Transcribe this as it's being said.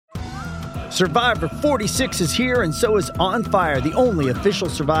Survivor 46 is here, and so is On Fire, the only official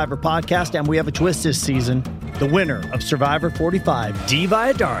Survivor podcast, and we have a twist this season. The winner of Survivor 45, Dee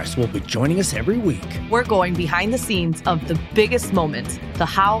Valladares, will be joining us every week. We're going behind the scenes of the biggest moments, the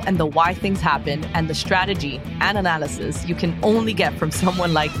how and the why things happen, and the strategy and analysis you can only get from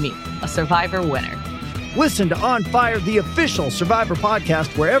someone like me, a Survivor winner. Listen to On Fire, the official Survivor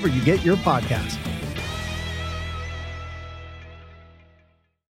podcast, wherever you get your podcasts.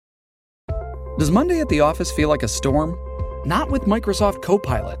 Does Monday at the office feel like a storm? Not with Microsoft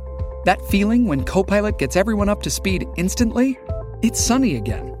Copilot. That feeling when Copilot gets everyone up to speed instantly? It's sunny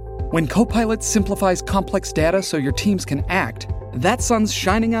again. When Copilot simplifies complex data so your teams can act, that sun's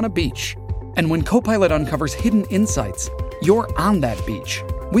shining on a beach. And when Copilot uncovers hidden insights, you're on that beach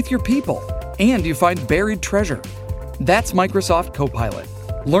with your people, and you find buried treasure. That's Microsoft Copilot.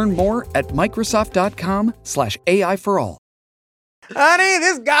 Learn more at Microsoft.com/AI for all. Honey,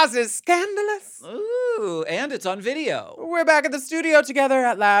 this goss is scandalous. Ooh, and it's on video. We're back at the studio together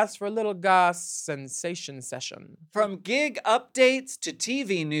at last for a little goss sensation session. From gig updates to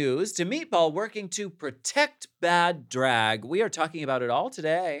TV news to Meatball working to protect bad drag, we are talking about it all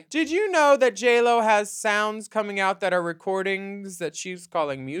today. Did you know that J-Lo has sounds coming out that are recordings that she's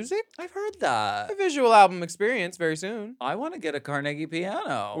calling music? I've heard that. A visual album experience very soon. I want to get a Carnegie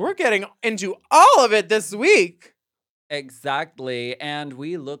piano. We're getting into all of it this week. Exactly, and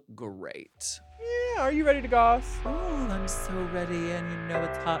we look great. Yeah, are you ready to goss? Oh, I'm so ready, and you know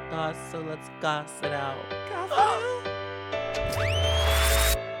it's hot goss, so let's goss it out.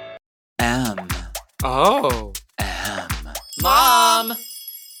 M. Oh. M. Mom!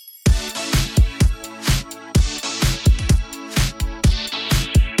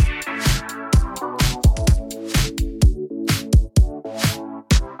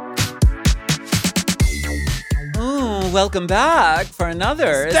 Welcome back for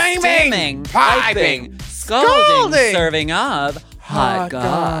another steaming, piping, scalding serving of Hot Hot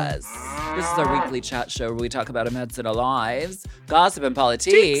Goss. This is our weekly chat show where we talk about events in our lives, gossip and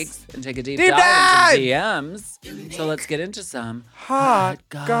politics, and take a deep dive into DMs. So let's get into some Hot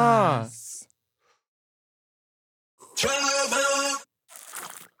Goss.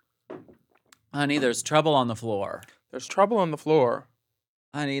 Honey, there's trouble on the floor. There's trouble on the floor.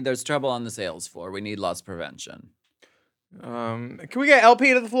 Honey, there's trouble on the sales floor. We need loss prevention. Can we get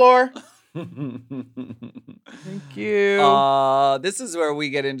LP to the floor? Thank you. This is where we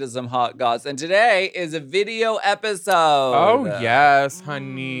get into some hot goss. And today is a video episode. Oh, yes,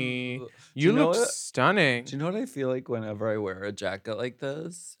 honey. You look what? stunning. Do you know what I feel like whenever I wear a jacket like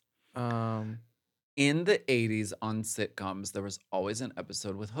this? Um, In the 80s on sitcoms, there was always an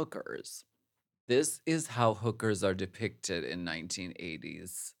episode with hookers. This is how hookers are depicted in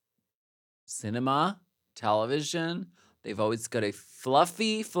 1980s cinema, television. They've always got a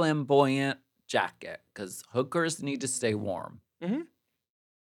fluffy, flamboyant jacket because hookers need to stay warm. Mm-hmm.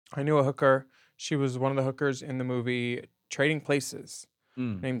 I knew a hooker. She was one of the hookers in the movie Trading Places. Her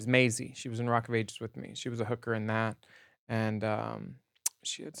name's Maisie. She was in Rock of Ages with me. She was a hooker in that. And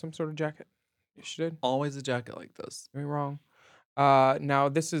she had some sort of jacket. Yes, she did. Always a jacket like this. Very wrong. Now,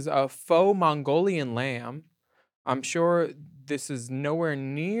 this is a faux Mongolian lamb. I'm sure this is nowhere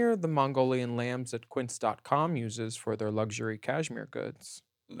near the Mongolian lambs that Quince.com uses for their luxury cashmere goods.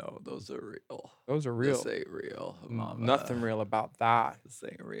 No, those are real. Those are real. This ain't real, Mama. Nothing real about that. This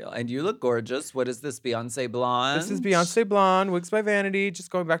ain't real. And you look gorgeous. What is this, Beyonce Blonde? This is Beyonce Blonde, Wigs by Vanity,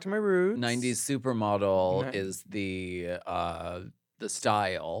 just going back to my roots. 90s supermodel is the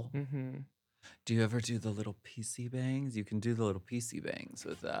style. Mm-hmm. Do you ever do the little PC bangs? You can do the little PC bangs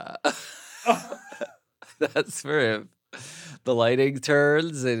with that. That's for the lighting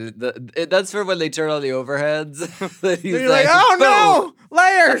turns. And that's for when they turn on the overheads. You're like, oh no!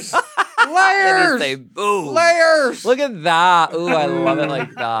 Layers! Layers! Say, boom. Layers! Look at that. Ooh, I love it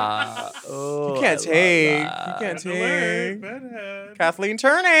like that. Ooh, You can't take. Kathleen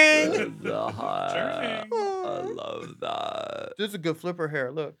turning. I love that. This is a good flipper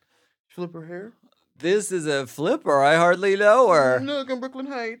hair. Look. Flip her hair. This is a flipper. I hardly know her. Look, I'm Brooklyn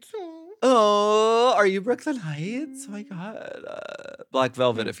Heights. Oh, are you Brooklyn Heights? Oh my God. Black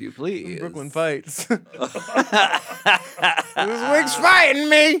Velvet, if you please. Brooklyn Fights. This wig's fighting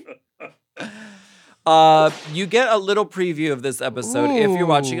me. You get a little preview of this episode if you're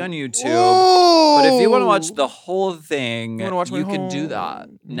watching on YouTube. Ooh. But if you want to watch the whole thing, watch you my can do whole- that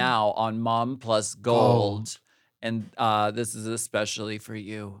now on Mom Plus Gold. And this is especially for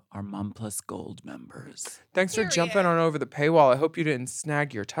you, our Mom Plus Gold members. Thanks for jumping on over the paywall. I hope you didn't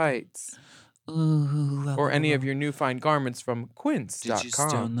snag your tights. Ooh, Or any of your new fine garments from Quince.com. Did you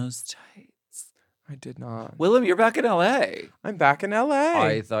stone those tights? I did not. Willem, you're back in LA. I'm back in LA.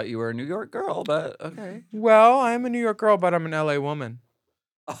 I thought you were a New York girl, but okay. Well, I'm a New York girl, but I'm an LA woman.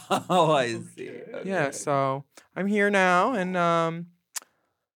 Oh, I see. Okay. Yeah, so I'm here now, and I've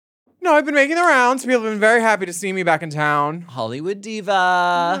been making the rounds. People have been very happy to see me back in town. Hollywood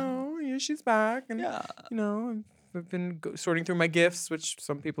diva. Yeah, she's back, and Yeah. I've been sorting through my gifts, which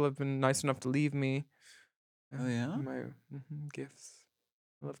some people have been nice enough to leave me. Oh, yeah? My gifts.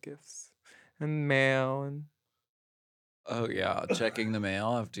 I love gifts and mail and. Oh, yeah. Checking the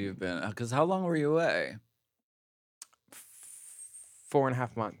mail after you've been. Because how long were you away?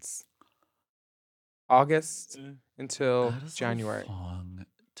 4.5 months. August until That is January. a long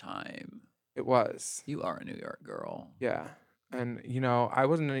time. It was. You are a New York girl. Yeah. And, I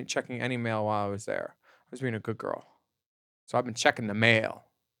wasn't checking any mail while I was there. I was being a good girl. So I've been checking the mail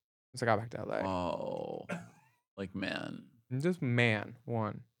since I got back to LA. Oh. Like man. Just man,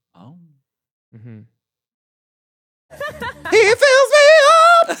 one. Oh. Mm-hmm. He fills me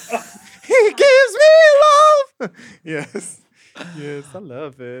up! He gives me love! Yes. Yes, I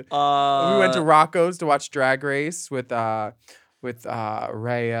love it. We went to Rocco's to watch Drag Race with Rhea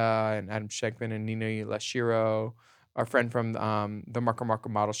and Adam Schenkman and Nina Lashiro, our friend from the Marco Marco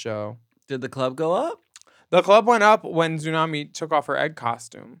model show. Did the club go up? The club went up when Tsunami took off her egg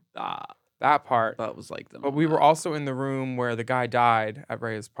costume. That part. That was like the But we were also in the room where the guy died at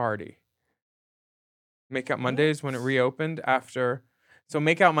Rhea's party. Makeout Mondays when it reopened after. So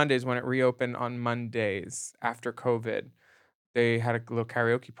Makeout Mondays when it reopened on Mondays after COVID. They had a little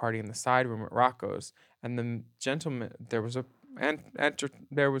karaoke party in the side room at Rocco's, and the gentleman there was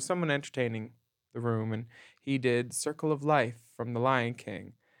someone entertaining the room, and he did "Circle of Life" from The Lion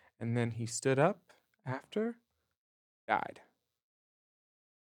King, and then he stood up after, died.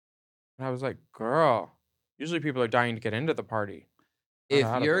 And I was like, "Girl, usually people are dying to get into the party." If Not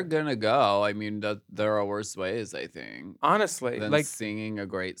out of you're it. gonna go, I mean, there are worse ways, I think, Honestly, than like singing a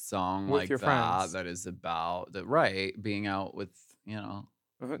great song with like your that. friends. That is about that, right? Being out with,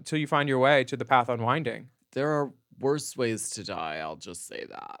 until you find your way to the path unwinding. there are worse ways to die. I'll just say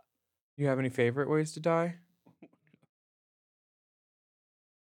that. You have any favorite ways to die?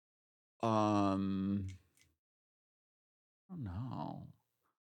 I don't know.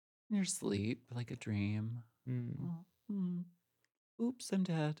 In your sleep, like a dream. Oops, I'm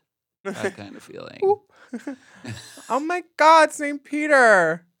dead. That kind of feeling. Oop. Oh my God, St.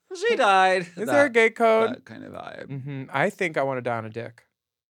 Peter. She died. Is there a gate code? That kind of vibe. Mm-hmm. I think I want to die on a dick.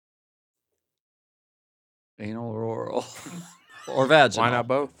 Anal or oral. Or vaginal. Why not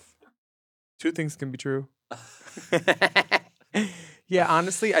both? Two things can be true. Yeah,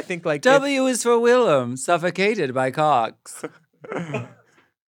 honestly, I think like W is for Willem, suffocated by cocks.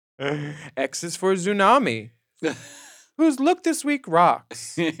 X is for Tsunami, whose look this week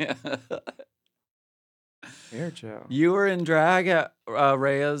rocks. Here, Joe. You were in drag at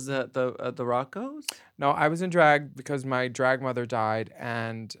Rhea's at the Rocco's? No, I was in drag because my drag mother died,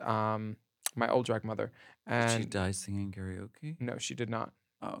 and my old drag mother. And Did she die singing karaoke? No, she did not.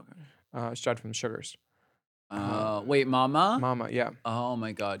 Oh, okay. She died from the sugars. Wait, Mama? Mama, yeah. Oh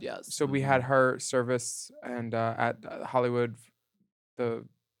my God, yes. So we had her service and at Hollywood, the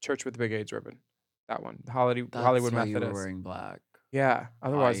church with the big AIDS ribbon. That one, Hollywood That's why Methodist. you were wearing black. Yeah,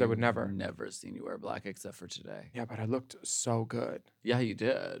 otherwise I would never. Never seen you wear black except for today. Yeah, but I looked so good. Yeah, you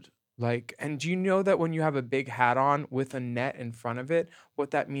did. Like, and do you know that when you have a big hat on with a net in front of it,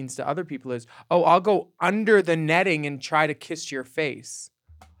 what that means to other people is, oh, I'll go under the netting and try to kiss your face.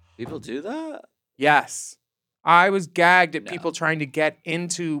 People do that? Yes. I was gagged at people trying to get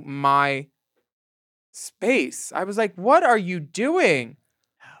into my space. I was like, what are you doing?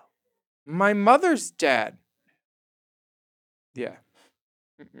 My mother's dead. Yeah.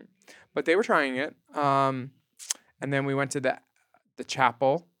 But they were trying it. And then we went to the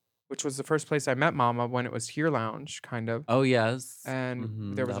chapel, which was the first place I met Mama when it was Here Lounge, kind of. Oh, yes.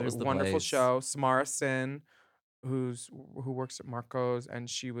 And there was a wonderful show. Samara Sin, who works at Marco's, and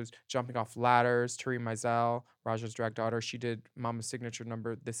she was jumping off ladders. Turi Mizell, Raja's drag daughter, she did Mama's signature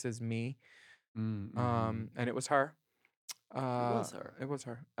number, This Is Me. And it was her. It was her. It was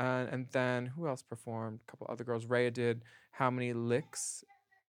her. And then who else performed? A couple other girls. Rhea did How Many Licks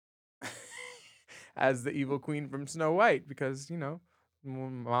as the evil queen from Snow White, because,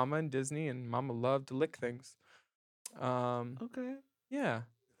 Mama and Disney, and Mama loved to lick things. Okay. Yeah.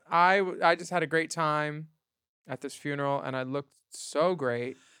 I just had a great time at this funeral, and I looked so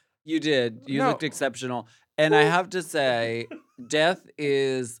great. You did. You No. looked exceptional. And I have to say, death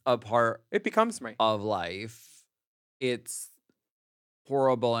is a part It becomes me. of life. It's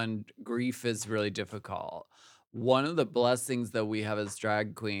horrible and grief is really difficult. one of the blessings that we have as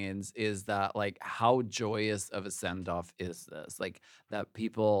drag queens is that, like, how joyous of a send-off is this? Like, that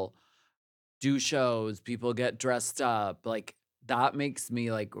people do shows, people get dressed up. Like, that makes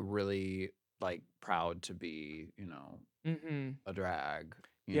me, like, really, like, proud to be, a drag,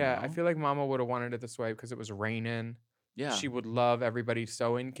 Yeah, I feel like Mama would have wanted it this way because it was raining. Yeah. She would love everybody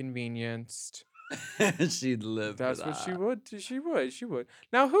so inconvenienced. She'd live for That's what she that. would. She would.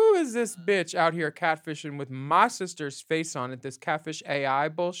 Now, who is this bitch out here catfishing with my sister's face on it? This catfish AI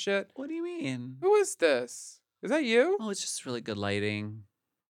bullshit. What do you mean? Who is this? Is that you? Oh, it's just really good lighting.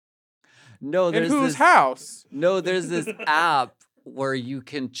 No, In there's whose this house? No, there's this app where you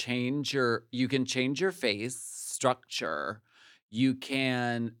can change your face structure. You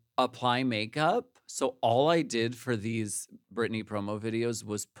can apply makeup. So all I did for these Britney promo videos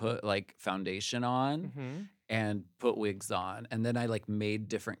was put like foundation on and put wigs on. And then I like made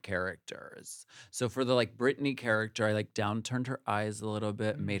different characters. So for the like Britney character, I like downturned her eyes a little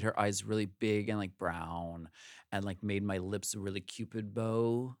bit, made her eyes really big and like brown, and like made my lips really Cupid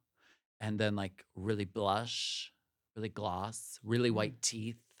bow, and then like really blush, really gloss, really white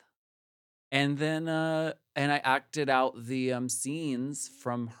teeth. And then and I acted out the scenes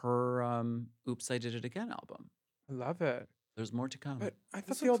from her Oops, I Did It Again album. I love it. There's more to come. But I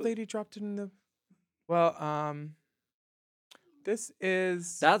thought the old lady dropped it in the. Well, this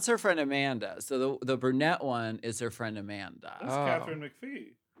is. That's her friend Amanda. So the brunette one is her friend Amanda. That's Catherine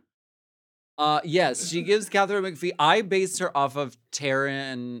McPhee. Yes, she gives Catherine McPhee. I based her off of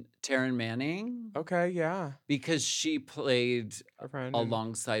Taryn Manning. Okay, yeah. Because she played Her friend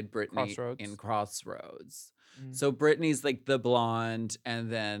alongside Britney Crossroads. in Crossroads. So Britney's like the blonde,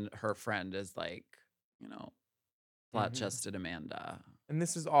 and then her friend is like, flat-chested Amanda. And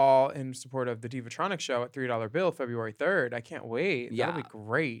this is all in support of the Divatronic show at $3 Bill, February 3rd. I can't wait. Yeah. That'll be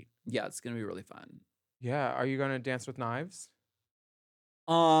great. Yeah, it's gonna be really fun. Yeah. Are you going to dance with knives?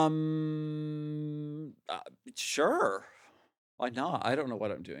 Sure. Why not? I don't know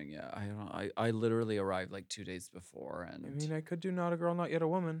what I'm doing yet. I literally arrived like 2 days before, and I mean, I could do Not a Girl, Not Yet a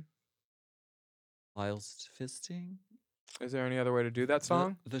Woman. whilst fisting. Is there any other way to do that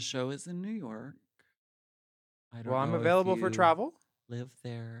song? The show is in New York. I don't Well, I'm know if available for you travel. Live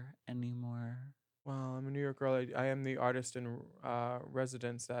there anymore? Well, I'm a New York girl. I am the artist in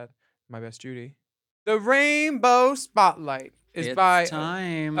residence at My Best Judy. The Rainbow Spotlight is It's by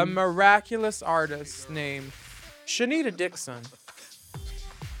time. a miraculous artist named Shanita Dixon.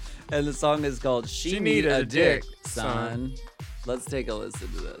 And the song is called She Need a Dick, Son. Let's take a listen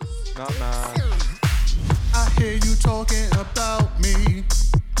to this. Not mad. I hear you talking about me,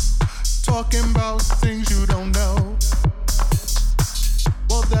 talking about things you don't know.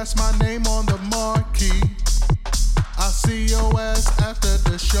 Well, that's my name on the marquee. I'll see your ass after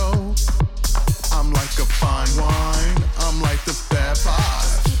the show. I'm like a fine wine, I'm like the bad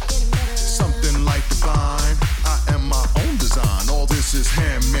vibe, something like divine. I am my own design, all this is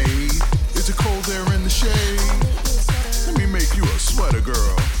handmade. Is it cold there in the shade? Let me make you a sweater,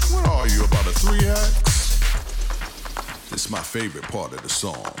 girl. What are you, about a 3X? It's my favorite part of the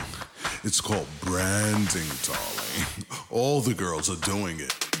song. It's called branding, darling. All the girls are doing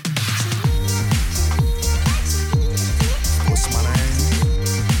it. What's my name?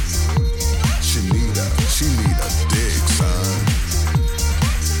 She need a dick, son.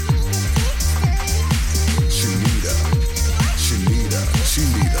 She need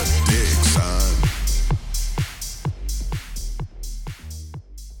a dick, son.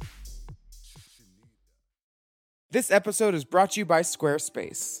 This episode is brought to you by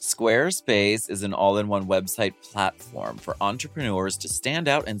Squarespace. Squarespace is an all-in-one website platform for entrepreneurs to stand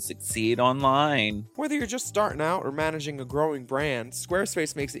out and succeed online. Whether you're just starting out or managing a growing brand,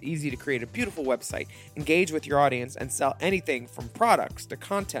 Squarespace makes it easy to create a beautiful website, engage with your audience, and sell anything from products to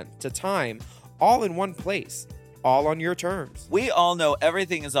content to time, all in one place. All on your terms. We all know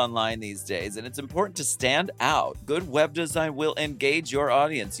everything is online these days, and it's important to stand out. Good web design will engage your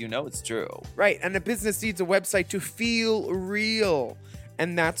audience. You know it's true. Right, and a business needs a website to feel real.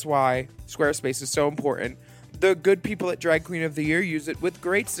 And that's why Squarespace is so important. The good people at Drag Queen of the Year use it with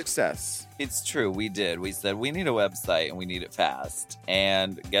great success. It's true, we did. We said we need a website and we need it fast.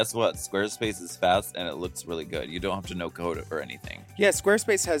 And guess what? Squarespace is fast and it looks really good. You don't have to know code or anything. Yeah,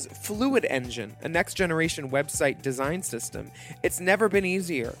 Squarespace has Fluid Engine, a next-generation website design system. It's never been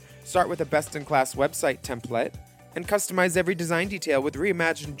easier. Start with a best-in-class website template and customize every design detail with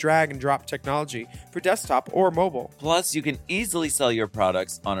reimagined drag-and-drop technology for desktop or mobile. Plus, you can easily sell your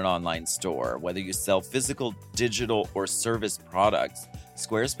products on an online store. Whether you sell physical, digital, or service products,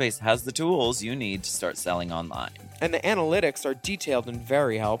 Squarespace has the tools you need to start selling online. And the analytics are detailed and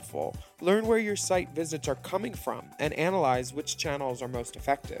very helpful. Learn where your site visits are coming from and analyze which channels are most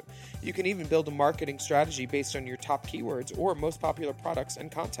effective. You can even build a marketing strategy based on your top keywords or most popular products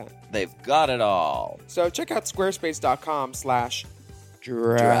and content. They've got it all. So check out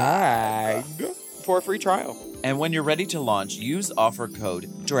squarespace.com/drag for a free trial. And when you're ready to launch, use offer code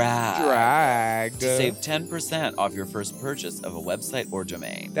DRAG to save 10% off your first purchase of a website or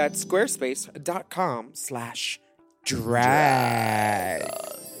domain. That's squarespace.com/drag.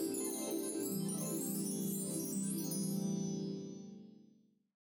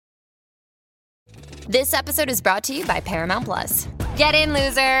 This episode is brought to you by Paramount Plus. Get in,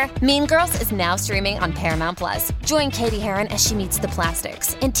 loser! Mean Girls is now streaming on Paramount Plus. Join Katie Heron as she meets the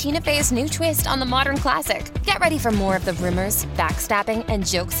plastics in Tina Fey's new twist on the modern classic. Get ready for more of the rumors, backstabbing, and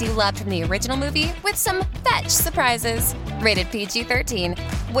jokes you loved from the original movie with some fetch surprises. Rated PG-13.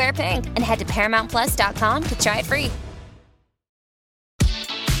 Wear pink and head to ParamountPlus.com to try it free.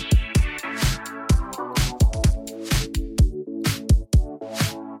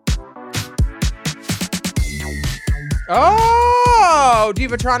 Oh,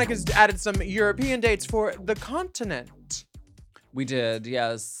 Divatronic has added some European dates for the continent. We did,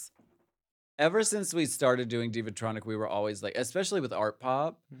 yes. Ever since we started doing Divatronic, we were always like, especially with art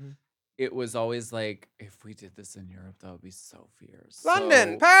pop, it was always like, if we did this in Europe, that would be so fierce.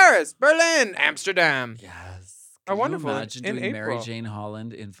 London, Paris, Berlin, Amsterdam. Yes. Are wonderful. Imagine in doing Mary April. Jane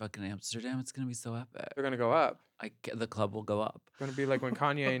Holland in fucking Amsterdam. It's gonna be so epic. They're gonna go up. The club will go up. It's gonna be like when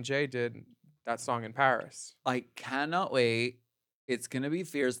Kanye and Jay did that song in Paris. I cannot wait. It's gonna be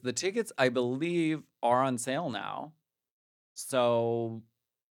fierce. The tickets, I believe, are on sale now. So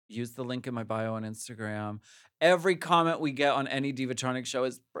use the link in my bio on Instagram. Every comment we get on any Divatronic show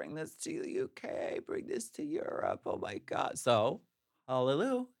is bring this to the UK, bring this to Europe. Oh my God. So,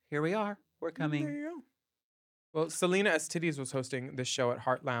 hallelujah. Here we are. We're coming. There you go. Well, Selena S. Titties was hosting this show at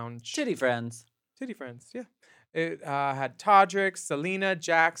Heart Lounge. Titty Friends. Titty Friends, yeah. It had Todrick, Selena,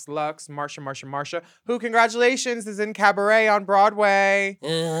 Jax, Lux, Marsha, who, congratulations, is in Cabaret on Broadway.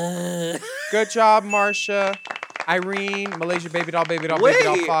 Good job, Marsha. Irene, Malaysia Baby Doll, Baby Doll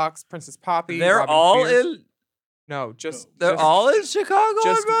Fox, Princess Poppy. They're Robin all Fierce. in. No, just They're all in Chicago.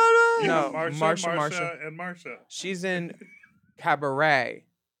 just- on Broadway? No, Marsha, and Marsha. She's in Cabaret.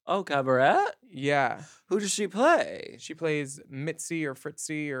 Oh, Cabaret? Yeah. Who does she play? She plays Mitzi or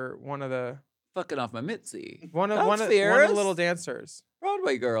Fritzy or one of the Fucking off my Mitzi. one of the fierce. little dancers.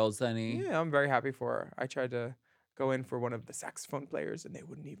 Broadway girls, honey. Yeah, I'm very happy for her. I tried to go in for one of the saxophone players and they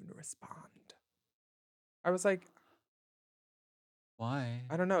wouldn't even respond. I was like, Why?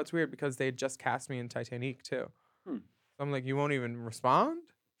 I don't know. It's weird because they had just cast me in Titanic too. Hmm. So I'm like, you won't even respond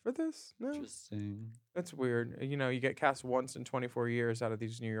for this? No. Interesting. That's weird. You know, you get cast once in 24 years out of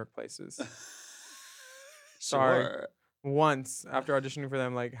these New York places. Sorry. Sure. Once after auditioning for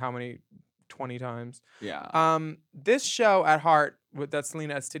them, like how many? 20 times. Yeah. This show at Heart that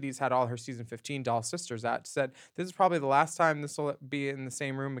Selena S. Titties had all her season 15 doll sisters at said this is probably the last time this will be in the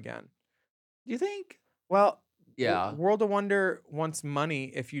same room again. You think? Well, Yeah. World of Wonder wants money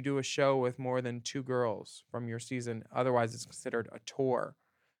if you do a show with more than 2 girls from your season. Otherwise, it's considered a tour.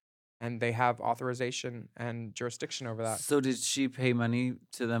 And they have authorization and jurisdiction over that. So did she pay money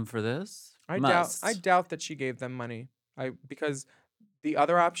to them for this? I Must. doubt that she gave them money. Because the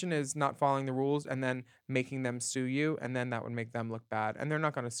other option is not following the rules and then making them sue you, and then that would make them look bad. And they're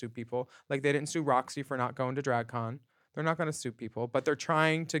not going to sue people. Like they didn't sue Roxy for not going to DragCon. They're not going to sue people, but they're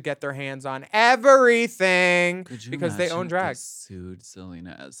trying to get their hands on everything because they own drag. Sued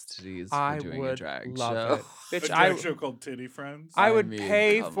Selena S. Titties for I doing would a drag love show. it. Bitch, A drag show called Titty Friends. I would mean,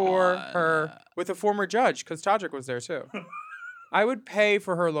 pay come for on. her with a former judge because Todrick was there too. I would pay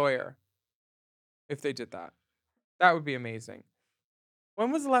for her lawyer if they did that. That would be amazing.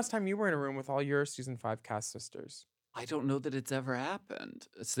 When was the last time you were in a room with all your season 5 cast sisters? I don't know that it's ever happened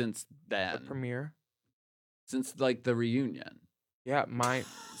since The then. premiere? Since like the reunion. Yeah, mine,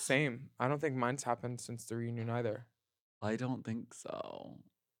 same. I don't think mine's happened since the reunion either. I don't think so.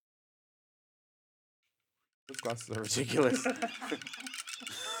 Those glasses are ridiculous.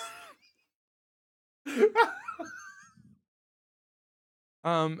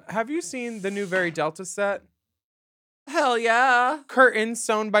 Have you seen the new Very Delta set? Hell yeah. Curtains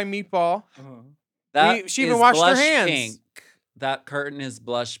sewn by Meatball. That she even is washed her blush hands. Pink. That curtain is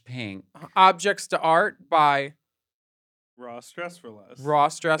blush pink. Objects to Art by Ross Dress for Less.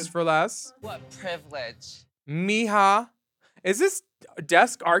 Ross Dress for Less. What privilege. Miha. Is this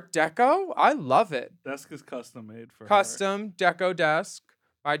desk Art Deco? I love it. Desk is custom made for her. Custom Deco desk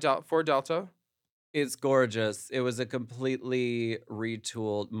by for Delta. It's gorgeous. It was a completely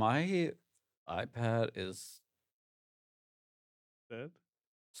retooled. My iPad is Dead?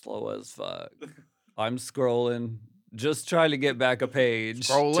 slow as fuck. I'm scrolling, just trying to get back a page.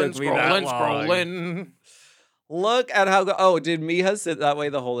 Scrolling, Took me that long. scrolling. Look at how. Oh, did Miha sit that way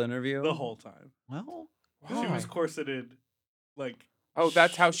the whole interview? The whole time. Well, She was corseted, like. Oh,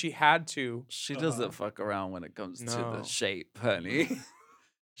 that's how she had to. she doesn't fuck around when it comes to the No. shape, honey.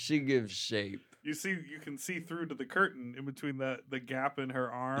 She gives shape. You can see through to the curtain in between the gap in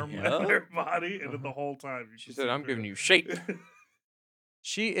her arm Yep. and her body, and then the whole time She said, "I'm giving you shape."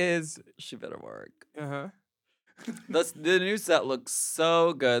 She is. She better work. Uh-huh. The new set looks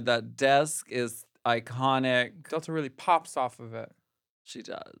so good. That desk is iconic. Delta really pops off of it. She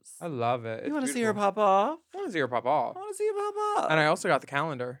does. I love it. You want to see her pop off? I want to see her pop off. I want to see her pop off. And I also got the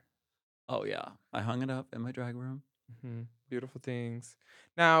calendar. Oh, yeah. I hung it up in my drag room. Mm-hmm. Beautiful things.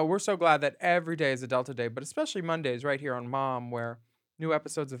 Now, we're so glad that every day is a Delta day, but especially Mondays right here on Mom, where new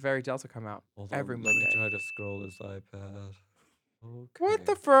episodes of Very Delta come out every Monday. Let me try to scroll this iPad. Okay. What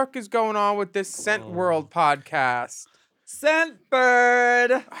the fuck is going on with this Scent World podcast? Scent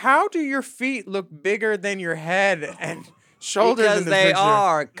Bird! How do your feet look bigger than your head and shoulders Because in this they picture?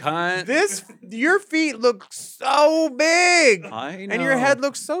 are, cunt. Your feet look so big. I know. And your head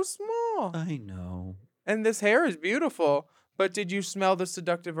looks so small. I know. And this hair is beautiful. But did you smell the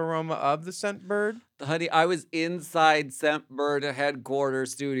seductive aroma of the Scent Bird? Honey, I was inside Scent Bird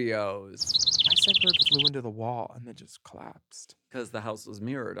headquarters studios. My Scent Bird flew into the wall and then just collapsed. Because the house was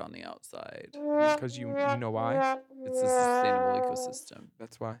mirrored on the outside. Because you know why? It's a sustainable ecosystem.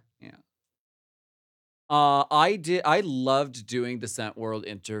 That's why. Yeah. I loved doing the Scent World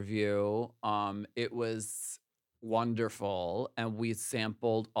interview. It was wonderful. And we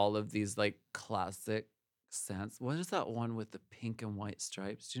sampled all of these like classic scents. What is that one with the pink and white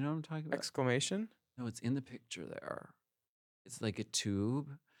stripes? Do you know what I'm talking about? Exclamation? No, it's in the picture there. It's like a tube.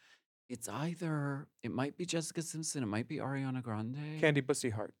 It might be Jessica Simpson. It might be Ariana Grande. Candy Pussy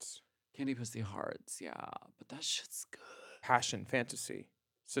Hearts. Candy Pussy Hearts, yeah. But that shit's good. Passion, fantasy,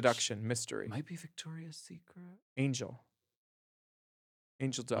 seduction, mystery. Might be Victoria's Secret. Angel.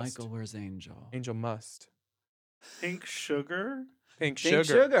 Angel dust. Michael, where's Angel? Angel must. Pink Sugar? Pink Sugar.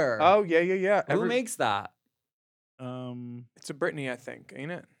 Sugar. Oh, yeah. Who makes that? It's a Britney, I think,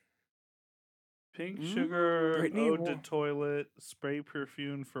 ain't it? Pink Sugar, Britney Ode to Toilet, Spray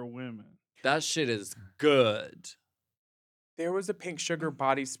Perfume for Women. That shit is good. There was a Pink Sugar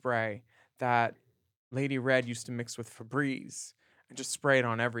body spray that Lady Red used to mix with Febreze and just spray it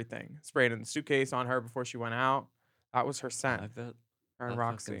on everything. Spray it in the suitcase on her before she went out. That was her scent. I bet Her and that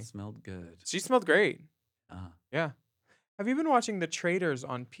Roxy. fucking smelled good. She smelled great. Uh, Yeah. Have you been watching The Traitors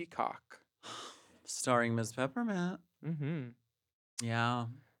on Peacock? starring Miss Peppermint. Mm-hmm. Yeah.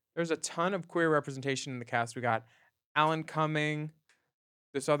 There's a ton of queer representation in the cast. We got Alan Cumming,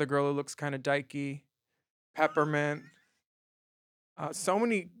 this other girl who looks kind of dykey, Peppermint. So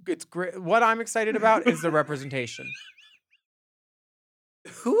many. It's great. What I'm excited about is the representation.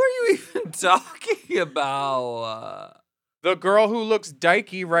 Who are you even talking about? The girl who looks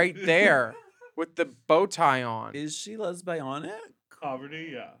dykey right there with the bow tie on. Is she lesbianic?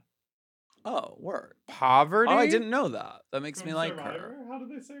 Poverty, yeah. Oh, word. Poverty? Oh, I didn't know that. That makes From me like Survivor? her. How did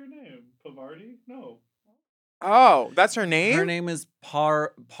they say her name? Pavarti? No. Oh, that's her name? Her name is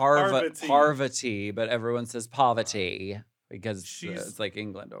Parvati. Parvati, but everyone says Pavati because She's it's like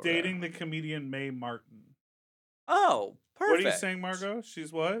England over Dating there. the comedian Mae Martin. Oh, perfect. What are you saying, Margot?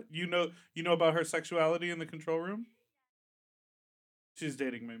 She's what? You know about her sexuality in the control room? She's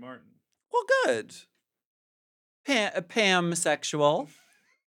dating Mae Martin. Well, good. Pam sexual.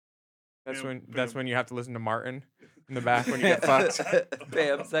 That's when you have to listen to Martin in the back when you get fucked.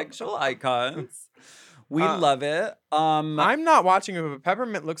 Pam sexual icons. We love it. I'm not watching it, but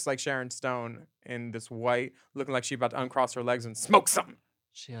Peppermint looks like Sharon Stone in this white, looking like she's about to uncross her legs and smoke something.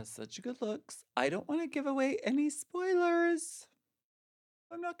 She has such good looks. I don't want to give away any spoilers.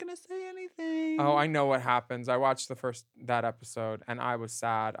 I'm not gonna say anything. Oh, I know what happens. I watched that episode and I was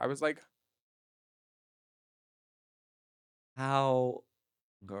sad. I was like, how,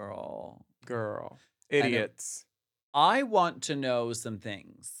 girl, idiots. I want to know some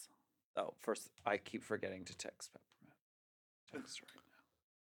things. Oh, first, I keep forgetting to text Peppermint. Text right now.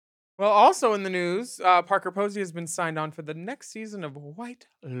 Well, also in the news, Parker Posey has been signed on for the next season of White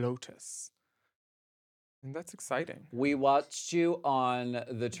Lotus. And that's exciting. We watched you on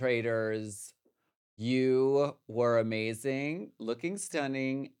The Traitors. You were amazing, looking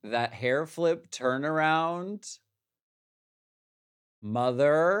stunning. That hair flip turnaround.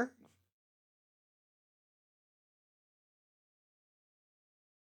 Mother.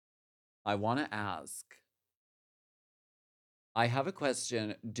 I want to ask. I have a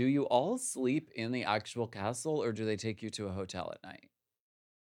question. Do you all sleep in the actual castle or do they take you to a hotel at night?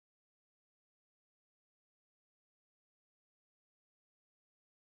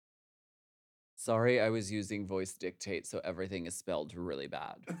 Sorry, I was using voice dictate, so everything is spelled really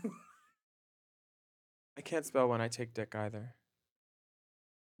bad. I can't spell when I take dick either.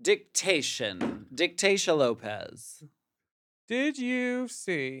 Dictation. Dictatia Lopez. Did you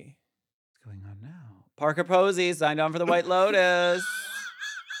see? What's going on now? Parker Posey signed on for the White Lotus.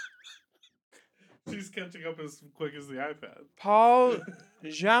 She's catching up as quick as the iPad. Paul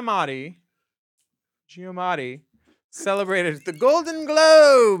Giamatti celebrated the Golden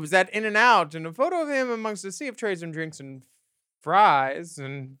Globes at In-N-Out, and a photo of him amongst a sea of trays and drinks and fries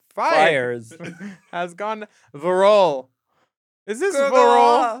and fires has gone viral. Is this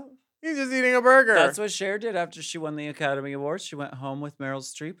viral? He's just eating a burger. That's what Cher did after she won the Academy Awards. She went home with Meryl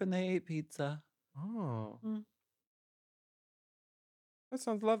Streep and they ate pizza. Oh. That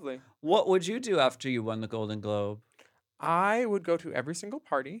sounds lovely. What would you do after you won the Golden Globe? I would go to every single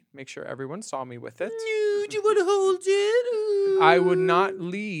party, make sure everyone saw me with it. You would hold it. I would not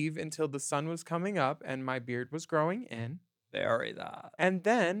leave until the sun was coming up and my beard was growing in. Bury that. And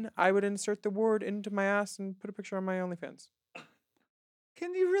then I would insert the word into my ass and put a picture on my OnlyFans.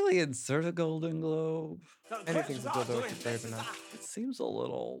 Can you really insert a Golden Globe? Anything's a dildo if it's brave enough. It seems a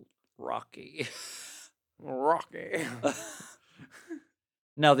little rocky. Rocky.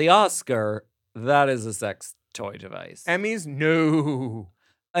 Now, the Oscar, that is a sex toy device. Emmys? No.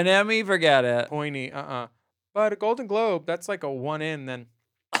 An Emmy? Forget it. Pointy? But a Golden Globe, that's like a one in, then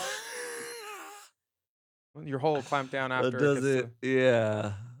your hole clamped down after. Does it?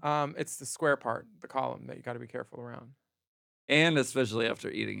 Yeah. It's the square part, the column, that you got to be careful around. And especially after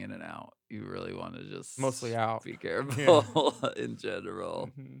eating In-N-Out, you really want to just mostly out. Be careful in general.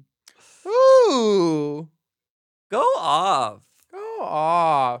 Mm-hmm. Ooh. Go off. Go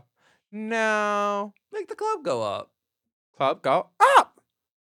off. No. Make the club go up. Club go up.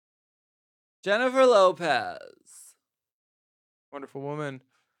 Jennifer Lopez. Wonderful woman.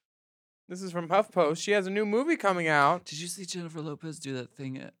 This is from HuffPost. She has a new movie coming out. Did you see Jennifer Lopez do that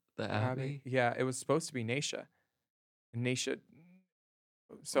thing at the Abbey? Yeah, it was supposed to be Naisha. And Naisha.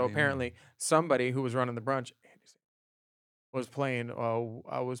 So apparently somebody who was running the brunch was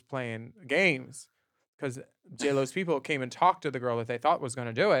playing games because JLo's people came and talked to the girl that they thought was going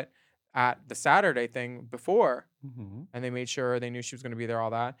to do it at the Saturday thing before. Mm-hmm. And they made sure they knew she was going to be there,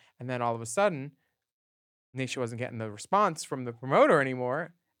 all that. And then all of a sudden, Naisha wasn't getting the response from the promoter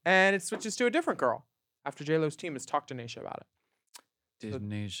anymore. And it switches to a different girl after JLo's team has talked to Naisha about it. Did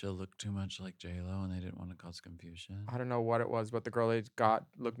Naisha look too much like JLo and they didn't want to cause confusion? I don't know what it was, but the girl they got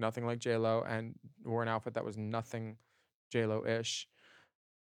looked nothing like JLo and wore an outfit that was nothing JLo-ish.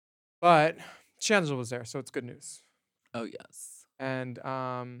 But Shangela was there, so it's good news. Oh, yes. And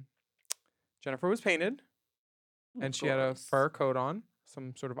Jennifer was painted, and she had a fur coat on,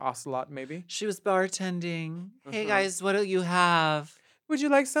 some sort of ocelot maybe. She was bartending. Hey, guys, what do you have? Would you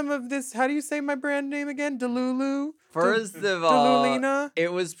like some of this? How do you say my brand name again? Delulu? First of all, Delulina?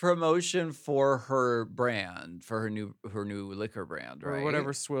 it was promotion for her brand, for her new liquor brand, right? Or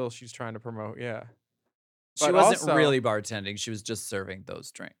whatever swill she's trying to promote, yeah. She But wasn't also- really bartending. She was just serving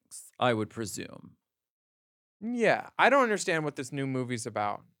those drinks, I would presume. Yeah, I don't understand what this new movie's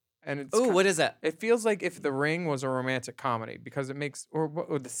about. And it's Oh, what is it? It feels like if The Ring was a romantic comedy because it makes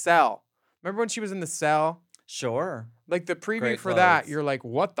or The Cell. Remember when she was in The Cell? Sure. Like the preview Great for that, clothes. you're like,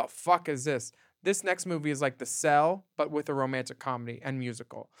 what the fuck is this? This next movie is like The Cell, but with a romantic comedy and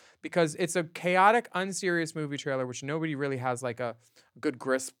musical. Because it's a chaotic, unserious movie trailer, which nobody really has like a good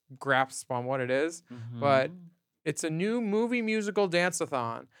grasp on what it is. But it's a new movie musical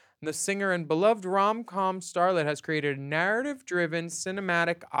dance-a-thon. And the singer and beloved rom-com starlet has created a narrative-driven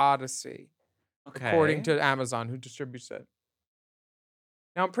cinematic odyssey, according to Amazon, who distributes it.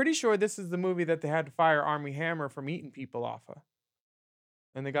 Now, I'm pretty sure this is the movie that they had to fire Armie Hammer from eating people off of.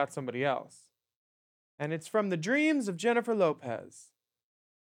 And they got somebody else. And it's from the dreams of Jennifer Lopez.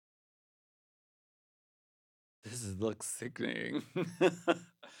 This looks sickening.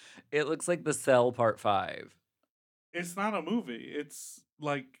 It looks like The Cell Part 5. It's not a movie. It's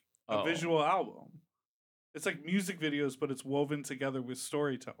like a visual album. It's like music videos, but it's woven together with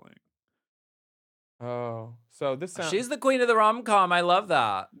storytelling. Oh, so this sounds... She's the queen of the rom-com. I love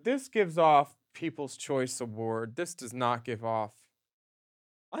that. This gives off People's Choice Award. This does not give off...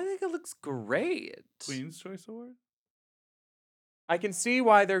 I think it looks great. Queen's Choice Award? I can see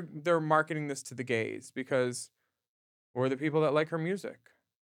why they're marketing this to the gays, because we're the people that like her music.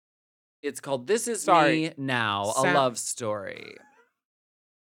 It's called This Is Sorry. Me Now, a Sam- love story.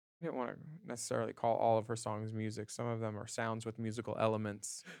 I didn't want to necessarily call all of her songs music. Some of them are sounds with musical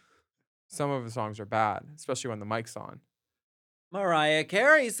elements. Some of the songs are bad, especially when the mic's on. Mariah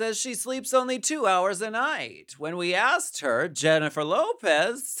Carey says she sleeps only 2 hours a night. When we asked her, Jennifer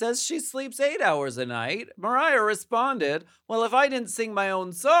Lopez says she sleeps 8 hours a night. Mariah responded, well, if I didn't sing my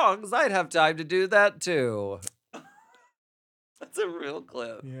own songs, I'd have time to do that too. That's a real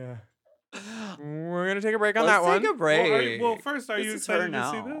clip. Yeah. We're going to take a break on that one. Let's take a break. Well, first, are you excited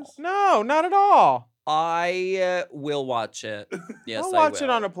to see this? No, not at all. I will watch it. Yes, I'll watch it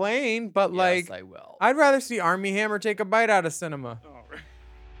on a plane, but Yes, I will. I'd rather see Army Hammer take a bite out of cinema. All right.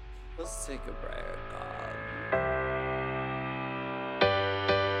 Let's take a break.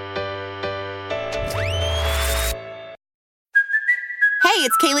 Hey,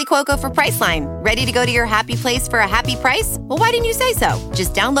 it's Kaylee Cuoco for Priceline. Ready to go to your happy place for a happy price? Well, why didn't you say so?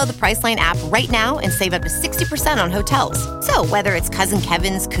 Just download the Priceline app right now and save up to 60% on hotels. So whether it's Cousin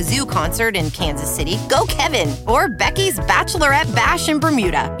Kevin's Kazoo Concert in Kansas City, go Kevin, or Becky's Bachelorette Bash in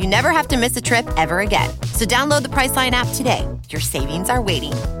Bermuda, you never have to miss a trip ever again. So download the Priceline app today. Your savings are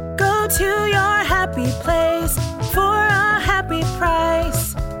waiting. Go to your happy place for a happy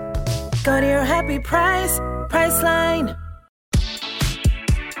price. Go to your happy price, Priceline.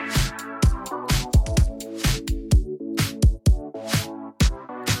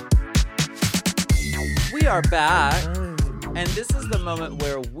 We are back, and this is the moment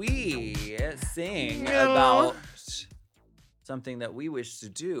where we sing about something that we wish to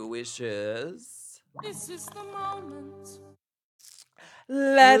do, which is... This is the moment.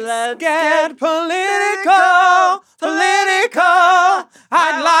 Let's get political.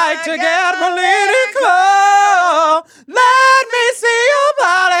 I'd like to get political. Let me see your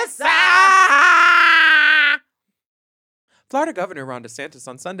policy. Florida Governor Ron DeSantis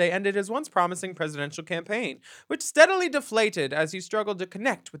on Sunday ended his once promising presidential campaign, which steadily deflated as he struggled to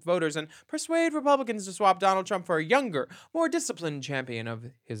connect with voters and persuade Republicans to swap Donald Trump for a younger, more disciplined champion of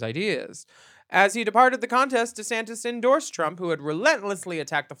his ideas. As he departed the contest, DeSantis endorsed Trump, who had relentlessly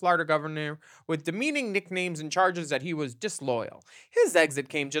attacked the Florida governor with demeaning nicknames and charges that he was disloyal. His exit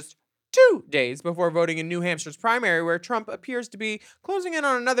came just 2 days before voting in New Hampshire's primary, where Trump appears to be closing in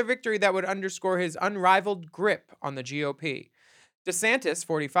on another victory that would underscore his unrivaled grip on the GOP. DeSantis,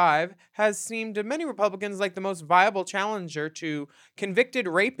 45, has seemed to many Republicans like the most viable challenger to convicted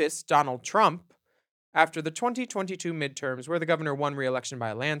rapist Donald Trump after the 2022 midterms, where the governor won re-election by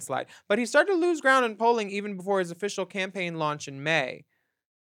a landslide. But he started to lose ground in polling even before his official campaign launch in May.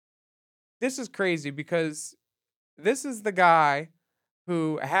 This is crazy because this is the guy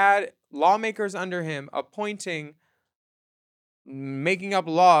who had lawmakers under him making up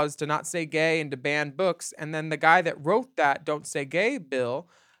laws to not say gay and to ban books. And then the guy that wrote that Don't Say Gay bill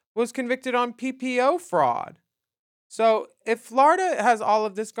was convicted on PPO fraud. So if Florida has all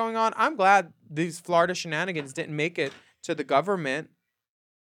of this going on, I'm glad these Florida shenanigans didn't make it to the government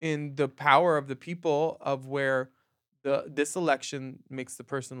in the power of the people of where this election makes the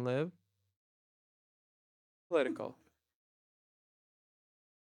person live. Political.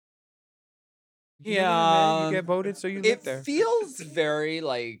 Yeah, you get voted, so you live there. It feels very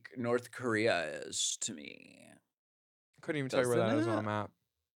like North Korea-ish to me. Couldn't even tell you where that is on a map.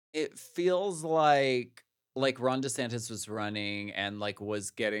 It feels like Ron DeSantis was running and like was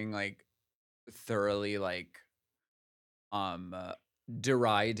getting like thoroughly like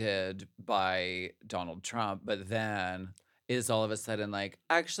derided by Donald Trump, but then is all of a sudden like,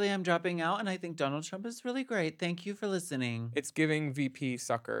 actually I'm dropping out and I think Donald Trump is really great. Thank you for listening. It's giving VP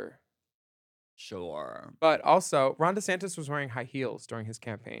sucker. Sure. But also, Ron DeSantis was wearing high heels during his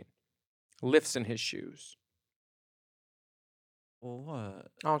campaign. Lifts in his shoes. What?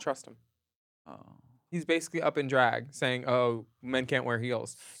 I don't trust him. Oh. He's basically up in drag saying, oh, men can't wear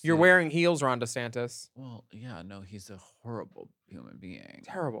heels. You're wearing heels, Ron DeSantis. Well, yeah, no, he's a horrible human being.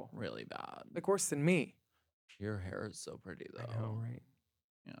 Terrible. Really bad. Like worse than me. Your hair is so pretty, though. I know, right?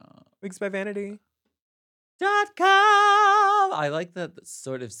 Yeah. Wigs by Vanity. .com. I like that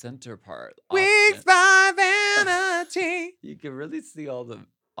sort of center part. Wigs by Vanity. You can really see all the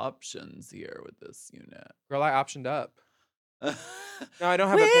options here with this unit. Girl, I optioned up. No, I don't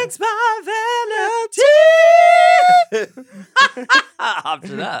have Wigs by Vanity.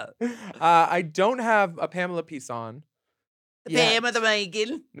 Option up. I don't have a Pamela piece on. The Pam or the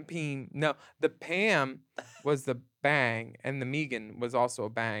Megan? No, the Pam was the bang, and the Megan was also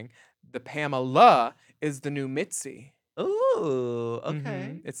a bang. The Pamela is the new Mitzi. Ooh, okay.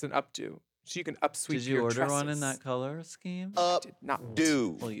 Mm-hmm. It's an updo. So you can upsweep your Did you order tresses. one in that color scheme? I did not.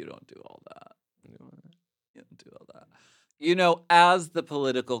 Well, you don't do all that. You don't do all that. You know, as the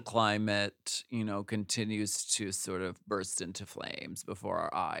political climate, continues to sort of burst into flames before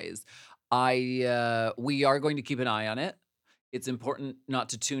our eyes, we are going to keep an eye on it. It's important not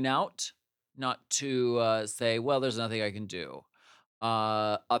to tune out, not to say, well, there's nothing I can do.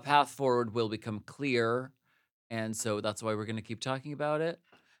 A path forward will become clear, and so that's why we're going to keep talking about it.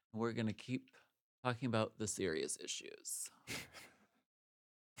 We're going to keep talking about the serious issues.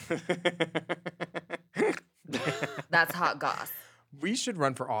 That's hot goss. We should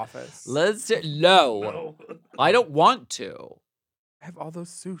run for office. No, I don't want to. I have all those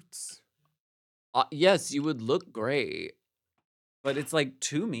suits. Yes, you would look great, but it's like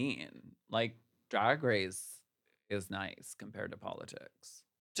too mean. Like Drag Race is nice compared to politics.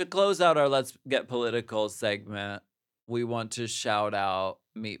 To close out our Let's Get Political segment, we want to shout out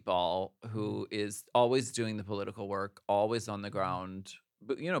Meatball, who is always doing the political work, always on the ground,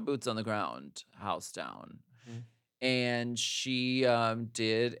 boots on the ground, house down. And she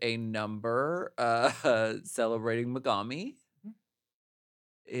did a number celebrating Megami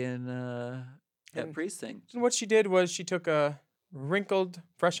in that precinct. And what she did was she took a wrinkled,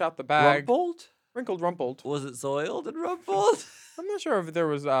 fresh out the bag. Rumpled. Was it soiled and rumpled? I'm not sure if there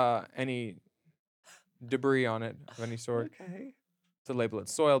was any debris on it of any sort. Okay. To label it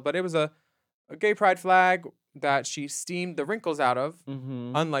soiled, but it was a gay pride flag that she steamed the wrinkles out of,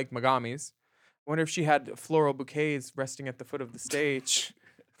 unlike Megami's. I wonder if she had floral bouquets resting at the foot of the stage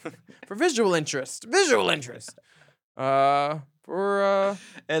for visual interest. And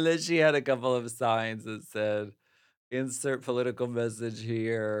then she had a couple of signs that said, insert political message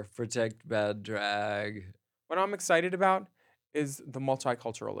here, protect bad drag. What I'm excited about is the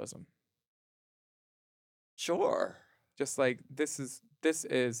multiculturalism. Sure. Just like this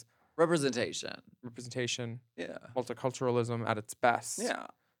is representation. Yeah. Multiculturalism at its best. Yeah.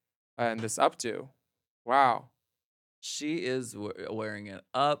 And this updo. Wow. She is wearing an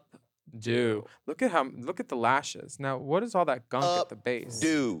updo. Look at the lashes. Now, what is all that gunk at the base?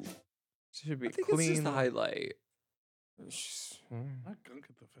 Do. She should be I think clean. it's just the highlight. Not gunk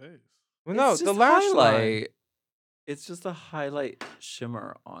at the face. Well, no, It's the just lash highlight. line. It's just a highlight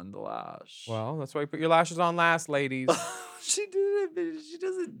shimmer on the lash. Well, that's why you put your lashes on last, ladies. She didn't. She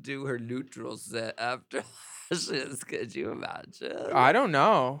doesn't do her neutral set after lashes. Could you imagine? I don't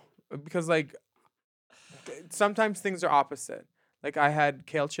know. Because, sometimes things are opposite. Like, I had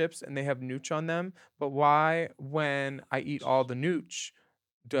kale chips and they have nooch on them. But why, when I eat all the nooch,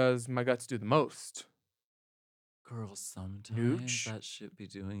 does my guts do the most? Girl, sometimes Nooch? that should be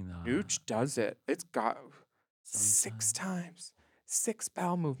doing that. Nooch does it. It's got 6 times. 6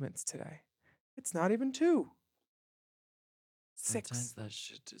 bowel movements today. It's not even 2. 6. Sometimes that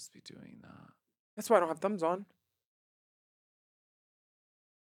should just be doing that. That's why I don't have thumbs on.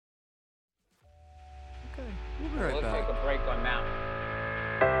 Okay, we'll be right back. Take a break on that.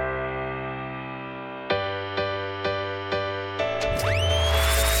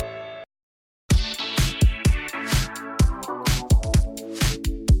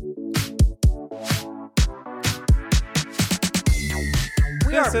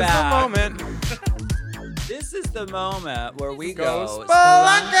 We are This is back. the moment. This is the moment where we Go go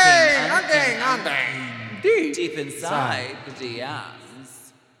spelunking, deep inside the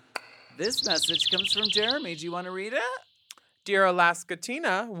DMs. This message comes from Jeremy. Do you want to read it? Dear Alaska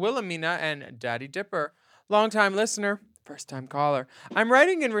Tina, Wilhelmina, and Daddy Dipper, longtime listener, first-time caller. I'm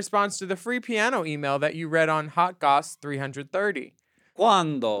writing in response to the free piano email that you read on Hot Goss 330.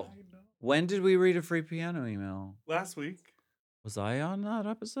 Cuando? When did we read a free piano email? Last week. Was I on that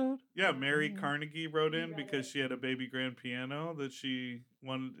episode? Yeah, Mary Carnegie wrote in because she had a baby grand piano that she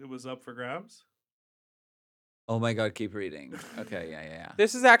wanted. It was up for grabs. Oh my God, keep reading. Okay, yeah.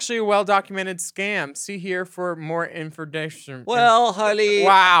 This is actually a well-documented scam. See here for more information. Well, honey.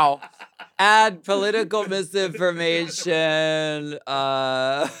 Wow. Add political misinformation,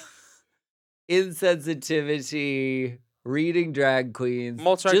 insensitivity, reading drag queens.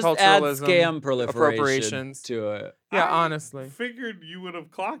 Multiculturalism. Just add scam proliferation appropriations to it. Yeah, I honestly. figured you would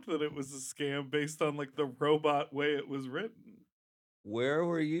have clocked that it was a scam based on the robot way it was written. Where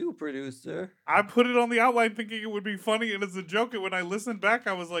were you, producer? I put it on the outline thinking it would be funny and as a joke, and when I listened back,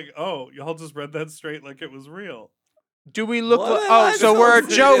 I was like, "Oh, y'all just read that straight like it was real." Do we look What like? am I Oh, so we're a supposed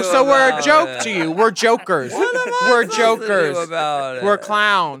to joke. do So we're a about joke it? to you. We're jokers. What am I We're supposed to do jokers. about it? We're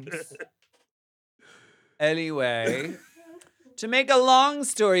clowns. Anyway, To make a long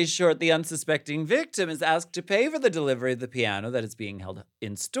story short, the unsuspecting victim is asked to pay for the delivery of the piano that is being held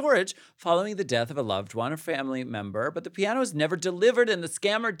in storage following the death of a loved one or family member, but the piano is never delivered and the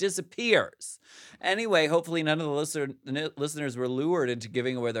scammer disappears. Anyway, hopefully none of the listeners were lured into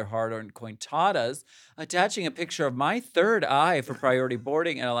giving away their hard-earned cointadas. Attaching a picture of my third eye for priority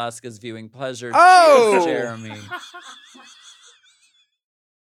boarding and Alaska's viewing pleasure. Oh! Cheers, Jeremy.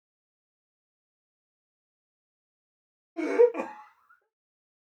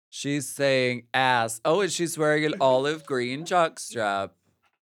 She's saying ass. Oh, and she's wearing an olive green jockstrap.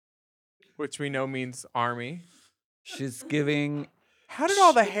 Which we know means army. She's giving... How did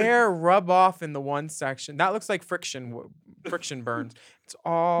all the hair rub off in the one section? That looks like friction burns. It's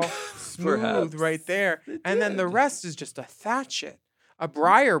all smooth Perhaps. right there. And then the rest is just a thatchet, a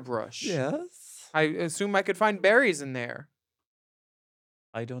briar bush. Yes. I assume I could find berries in there.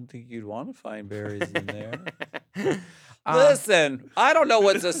 I don't think you'd want to find berries in there. Listen, I don't know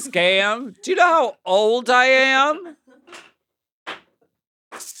what's a scam. Do you know how old I am?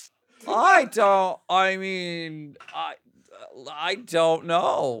 I don't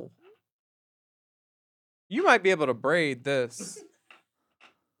know. You might be able to braid this.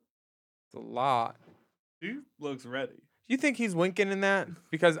 It's a lot. He looks ready. Do you think he's winking in that?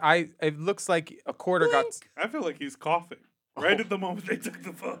 Because it looks like a quarter got... I feel like he's coughing right at the moment they took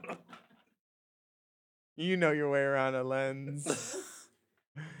the photo. You know your way around a lens.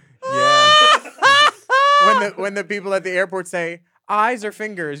 Yeah. when the people at the airport say eyes or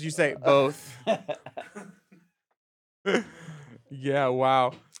fingers, you say both. Yeah,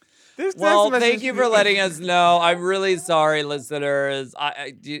 wow. Well, thank you for letting us know. I'm really sorry, listeners.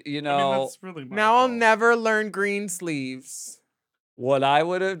 You know, I mean, that's really my now I'll fault. never learn green sleeves. What I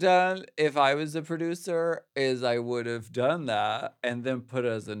would have done if I was a producer is I would have done that and then put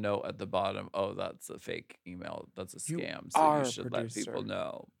as a note at the bottom, oh, that's a fake email. That's a scam. So you should let people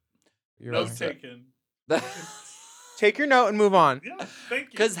know. Note taken. Take your note and move on. Yeah, thank you.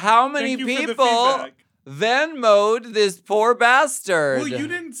 Because how many Thank you for the people feedback. Venmo'd this poor bastard? Well, you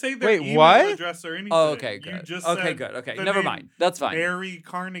didn't say their Wait, email what? address or anything. Oh, okay, You good. just Okay, said good. Okay, the never name mind. That's fine. Mary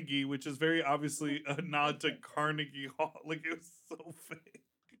Carnegie, which is very obviously a nod to Carnegie Hall. Like, it was so fake.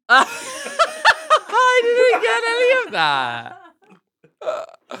 I didn't get any of that.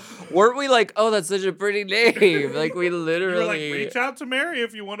 Weren't we like, oh, that's such a pretty name? Like, we You were literally... like, reach out to Mary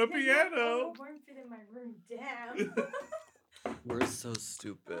if you want a piano. Won't fit in my room, damn. We're so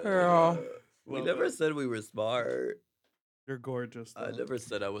stupid. Girl. We never said we were smart. You're gorgeous, though. I never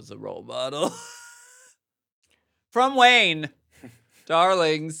said I was a role model. From Wayne.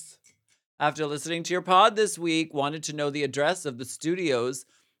 Darlings, after listening to your pod this week, wanted to know the address of the studios.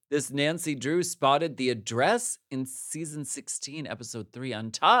 This Nancy Drew spotted the address in season 16, episode 3,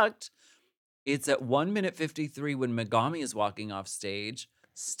 Untucked. It's at 1 minute 53 when Megami is walking off stage.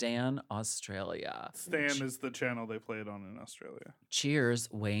 Stan, Australia. Stan is the channel they play it on in Australia. Cheers,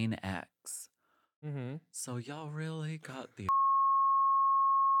 Wayne X. Mm-hmm. So y'all really got the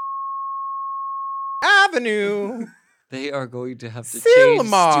Avenue. They are going to have to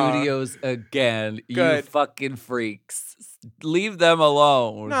Silmar. change studios again. You Good. fucking freaks. Leave them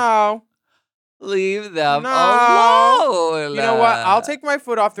alone. No. Leave them No. alone. You know what? I'll take my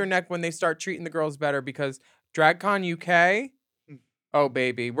foot off their neck when they start treating the girls better because DragCon UK, oh,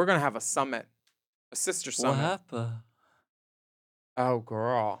 baby, we're going to have a summit, a sister What summit. happened? Oh,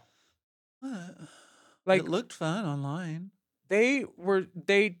 girl. What? Like, It looked fun online.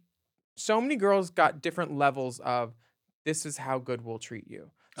 so many girls got different levels of this is how good we'll treat you.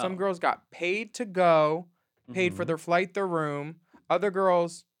 Some Oh. girls got paid to go, paid for Mhm. their flight, their room. Other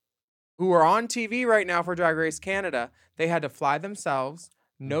girls who are on TV right now for Drag Race Canada, they had to fly themselves,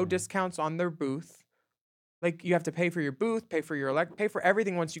 no discounts on their booth. Like, you have to pay for your booth, pay for your pay for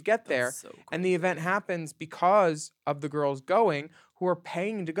everything once you get there. That's so cool. And the event happens because of the girls going who are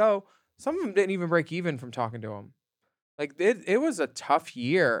paying to go. Some of them didn't even break even from talking to them. Like, it was a tough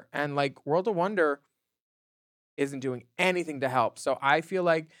year. And, like, World of Wonder isn't doing anything to help. So I feel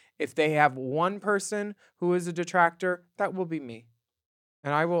like if they have one person who is a detractor, that will be me.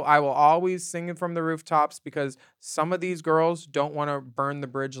 And I will always sing it from the rooftops because some of these girls don't want to burn the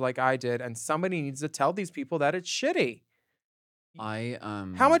bridge like I did. And somebody needs to tell these people that it's shitty.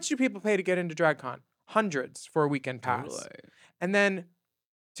 How much do people pay to get into DragCon? Hundreds for a weekend pass. Totally. And then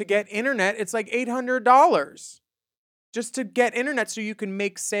to get internet, it's like $800 just to get internet so you can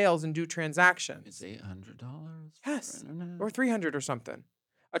make sales and do transactions. It's $800. Yes. for internet? Or 300 or something.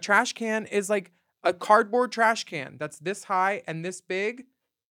 A trash can is like a cardboard trash can that's this high and this big.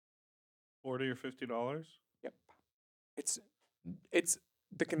 $40 or $50. It's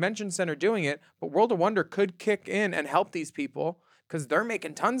the convention center doing it, but World of Wonder could kick in and help these people because they're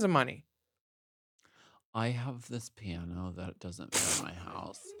making tons of money. I have this piano that doesn't fit my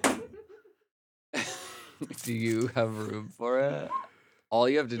house. Do you have room for it? All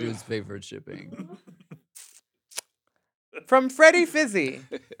you have to do is pay for shipping. From Freddie Fizzy.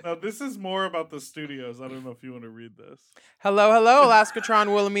 Now, this is more about the studios. I don't know if you want to read this. Hello, Alaskatron,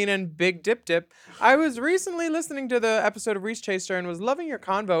 Wilhelmina, and Big Dip Dip. I was recently listening to the episode of Reese Chaser and was loving your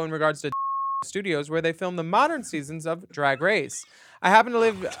convo in regards to studios where they film the modern seasons of Drag Race. I happen to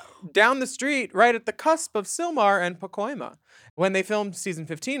live down the street right at the cusp of Sylmar and Pacoima. When they filmed season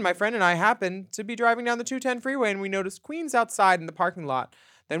 15, my friend and I happened to be driving down the 210 freeway and we noticed queens outside in the parking lot.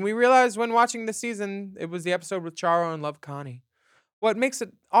 Then we realized when watching the season, it was the episode with Charo and Love Connie. What makes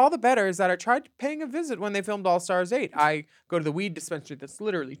it all the better is that I tried paying a visit when they filmed All Stars 8. I go to the weed dispensary that's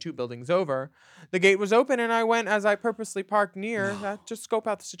literally 2 buildings over. The gate was open and I went as I purposely parked near to scope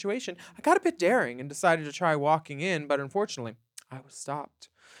out the situation. I got a bit daring and decided to try walking in, but unfortunately, I was stopped.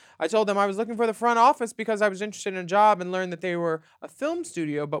 I told them I was looking for the front office because I was interested in a job and learned that they were a film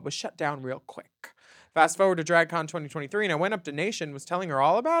studio but was shut down real quick. Fast forward to DragCon 2023, and I went up to Nation, was telling her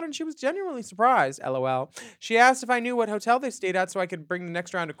all about it, and she was genuinely surprised, LOL. She asked if I knew what hotel they stayed at so I could bring the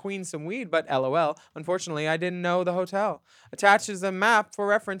next round of Queens some weed, but LOL. Unfortunately, I didn't know the hotel. Attached is a map for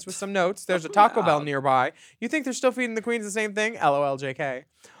reference with some notes. There's a Taco Bell nearby. You think they're still feeding the Queens the same thing? LOL, JK.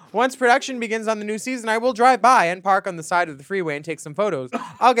 Once production begins on the new season, I will drive by and park on the side of the freeway and take some photos.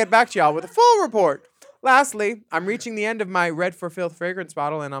 I'll get back to y'all with a full report. Lastly, I'm reaching the end of my Red for Filth fragrance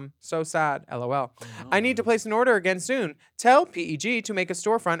bottle, and I'm so sad, LOL. I need to place an order again soon. Tell PEG to make a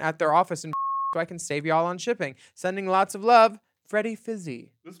storefront at their office in so I can save y'all on shipping. Sending lots of love, Freddie Fizzy.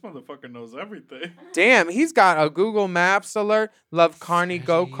 This motherfucker knows everything. Damn, he's got a Google Maps alert, Love Carney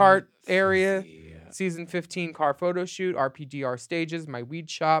go-kart area, season 15 car photo shoot, RPDR stages, my weed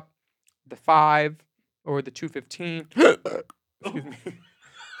shop, the 5, or the 215. Excuse me.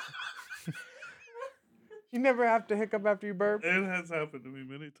 You never have to hiccup after you burp? It has happened to me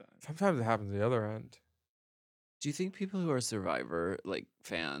many times. Sometimes it happens the other end. Do you think people who are Survivor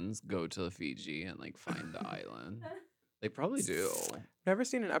fans go to Fiji and find the island? They probably do. Never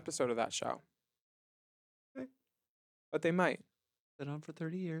seen an episode of that show. But they might. Been on for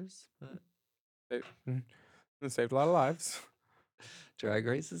 30 years, but they saved a lot of lives. Drag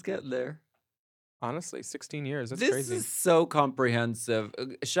Race is getting there. Honestly, 16 years. That's this crazy. This is so comprehensive.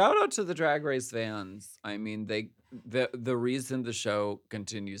 Shout out to the Drag Race fans. I mean, the reason the show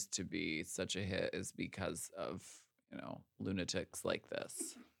continues to be such a hit is because of, lunatics like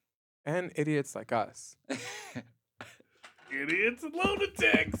this. And idiots like us. Idiots and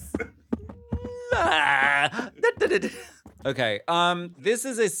lunatics. Okay, this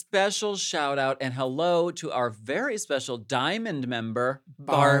is a special shout out and hello to our very special Diamond member,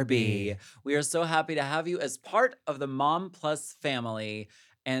 Barbie. We are so happy to have you as part of the Mom Plus family.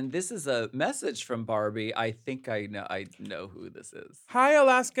 And this is a message from Barbie. I think I know who this is. Hi,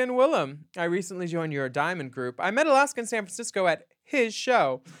 Alaska and Willem. I recently joined your Diamond group. I met Alaska in San Francisco at his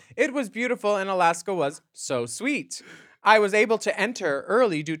show. It was beautiful and Alaska was so sweet. I was able to enter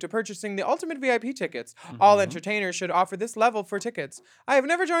early due to purchasing the Ultimate VIP tickets. All entertainers should offer this level for tickets. I have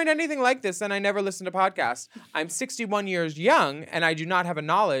never joined anything like this, and I never listened to podcasts. I'm 61 years young, and I do not have a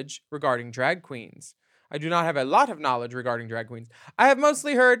knowledge regarding drag queens. I do not have a lot of knowledge regarding drag queens. I have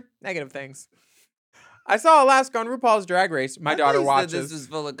mostly heard negative things. I saw Alaska on RuPaul's Drag Race. My daughter watches. This is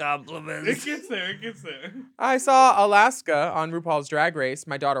full of compliments. It gets there. I saw Alaska on RuPaul's Drag Race.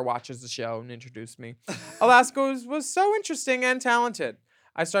 My daughter watches the show and introduced me. Alaska was so interesting and talented.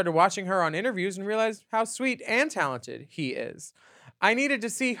 I started watching her on interviews and realized how sweet and talented he is. I needed to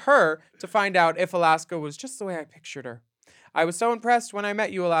see her to find out if Alaska was just the way I pictured her. I was so impressed when I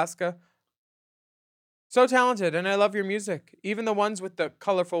met you, Alaska. So talented, and I love your music. Even the ones with the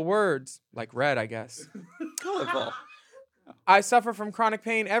colorful words. Like red, I guess. Colorful. I suffer from chronic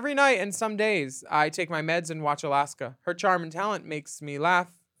pain every night and some days. I take my meds and watch Alaska. Her charm and talent makes me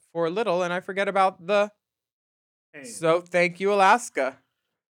laugh for a little, and I forget about the... Hey. So thank you, Alaska.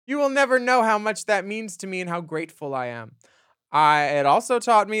 You will never know how much that means to me and how grateful I am. It also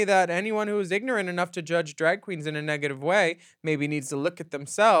taught me that anyone who is ignorant enough to judge drag queens in a negative way maybe needs to look at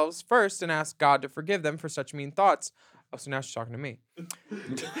themselves first and ask God to forgive them for such mean thoughts. Oh, so now she's talking to me.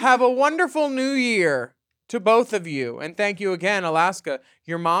 Have a wonderful new year to both of you. And thank you again, Alaska.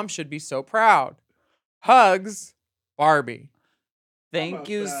 Your mom should be so proud. Hugs, Barbie. Thank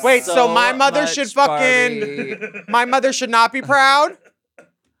you Wait, so my mother should fucking... Barbie. My mother should not be proud?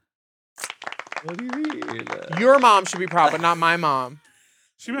 What do you mean? Your mom should be proud, but not my mom.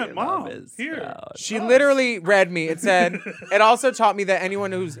 She meant mom. Here. She literally read me. It said, it also taught me that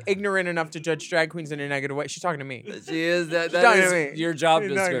anyone who's ignorant enough to judge drag queens in a negative way, she's talking to me. She is. That talking to is me. your job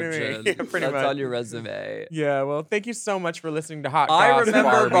She's talking to me. description. Yeah, pretty That's much. on your resume. Yeah, well, thank you so much for listening to Hot I Goss,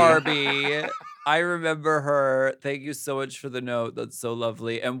 remember Barbie. I remember her. Thank you so much for the note. That's so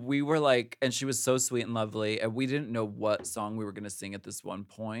lovely. And we were like, and she was so sweet and lovely. And we didn't know what song we were going to sing at this one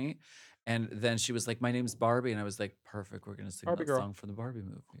point. And then she was like, my name's Barbie. And I was like, perfect. We're going to sing Barbie that girl. song from the Barbie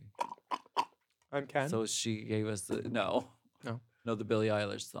movie. I'm Ken. So she gave us the, no, the Billie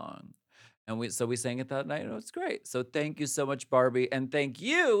Eilish song. And we sang it that night, and it was great. So thank you so much, Barbie. And thank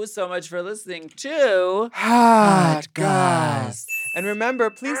you so much for listening to Hot Goss. And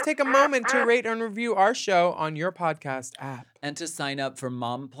remember, please take a moment to rate and review our show on your podcast app. And to sign up for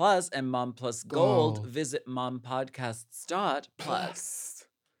Mom Plus and Mom Plus Gold, visit mompodcasts.plus.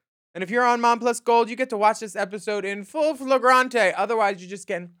 And if you're on Mom Plus Gold, you get to watch this episode in full flagrante. Otherwise, you're just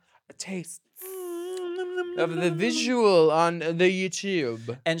getting a taste of the visual on the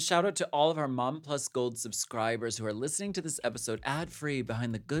YouTube. And shout out to all of our Mom Plus Gold subscribers who are listening to this episode ad-free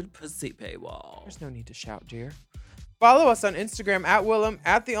behind the good pussy paywall. There's no need to shout, dear. Follow us on Instagram at Willem,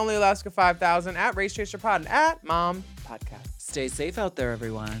 at The Only Alaska 5000, at Race Chaser Pod, and at Mom Podcast. Stay safe out there,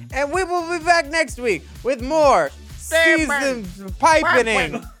 everyone. And we will be back next week with more seasoned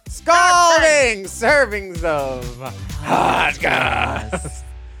piping, scalding servings of Hot Goss.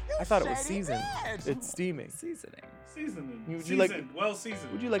 I thought it was seasoned. It's steaming. Seasoning. Seasoning. Would you like? Well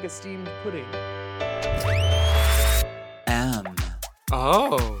seasoned. Would you like a steamed pudding?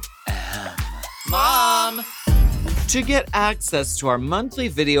 Mom! To get access to our monthly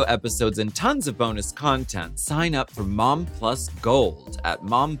video episodes and tons of bonus content, sign up for Mom Plus Gold at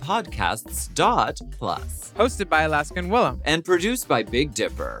mompodcasts.plus. Hosted by Alaska and Willem. And produced by Big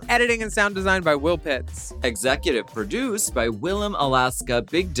Dipper. Editing and sound design by Will Pitts. Executive produced by Willem, Alaska,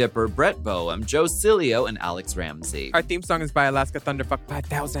 Big Dipper, Brett Boehm, Joe Cilio, and Alex Ramsey. Our theme song is by Alaska Thunderfuck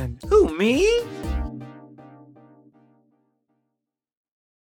 5000. Who, me?